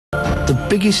The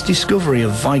biggest discovery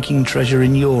of Viking treasure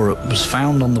in Europe was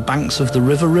found on the banks of the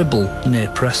River Ribble near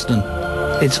Preston.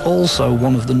 It's also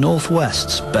one of the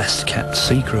Northwest's best kept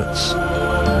secrets.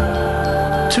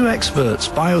 Two experts,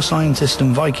 bioscientist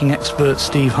and Viking expert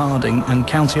Steve Harding and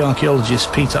county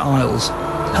archaeologist Peter Isles,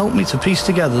 helped me to piece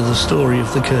together the story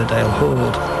of the Cuerdale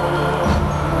Hoard.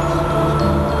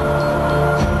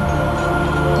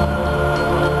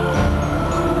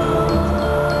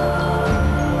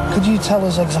 Could you tell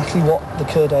us exactly what the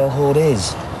Cuerdale Hoard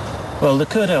is? Well, the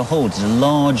Cuerdale Hoard is a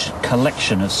large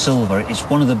collection of silver. It's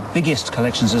one of the biggest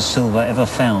collections of silver ever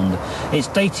found. It's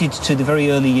dated to the very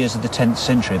early years of the 10th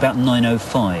century, about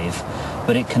 905,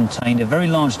 but it contained a very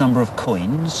large number of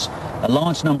coins, a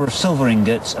large number of silver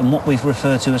ingots, and what we've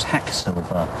referred to as hack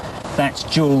silver. That's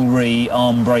jewellery,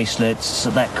 arm bracelets,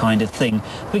 that kind of thing,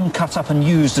 being cut up and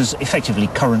used as effectively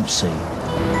currency.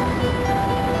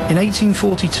 In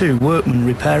 1842, workmen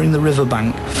repairing the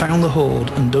riverbank found the hoard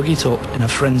and dug it up in a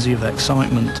frenzy of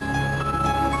excitement.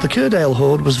 The Cuerdale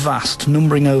Hoard was vast,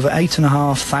 numbering over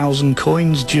 8,500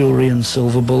 coins, jewellery and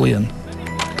silver bullion.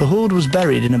 The hoard was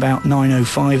buried in about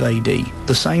 905 AD,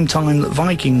 the same time that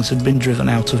Vikings had been driven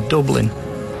out of Dublin.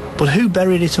 But who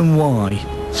buried it and why?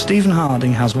 Stephen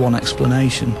Harding has one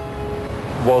explanation.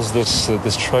 Was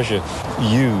this treasure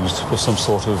used for some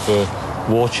sort of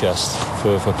war chest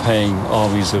for paying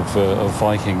armies of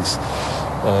Vikings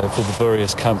for the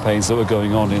various campaigns that were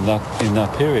going on in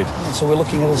that period? So we're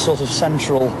looking at a sort of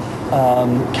central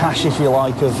cache, if you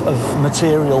like, of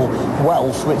material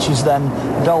wealth, which is then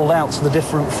doled out to the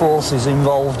different forces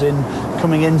involved in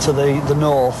coming into the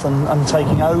north and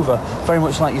taking over, very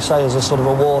much like you say, as a sort of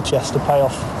a war chest to pay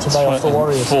off the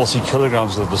warriors. 40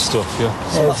 kilograms of the stuff, yeah.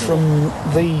 So from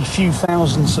the few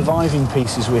thousand surviving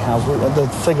pieces we have, the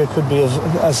figure could be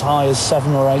as high as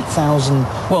 7,000 or 8,000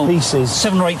 pieces.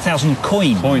 7,000 or 8,000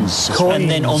 coins. And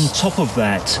then on top of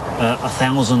that,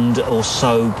 1,000 or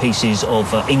so pieces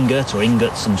of ingots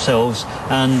themselves,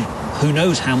 and who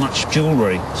knows how much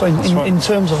jewellery. So in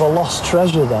terms of a lost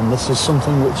treasure then, this is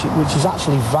something which is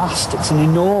actually vast. It's an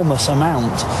enormous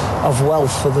amount of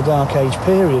wealth for the Dark Age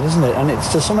period, isn't it? And it's,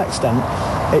 to some extent,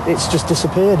 it's just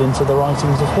disappeared into the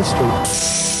writings of history.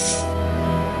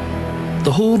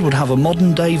 The hoard would have a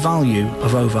modern day value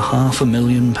of over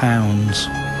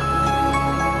 £500,000.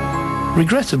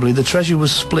 Regrettably, the treasure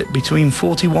was split between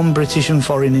 41 British and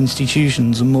foreign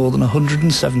institutions and more than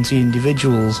 170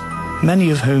 individuals, many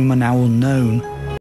of whom are now unknown.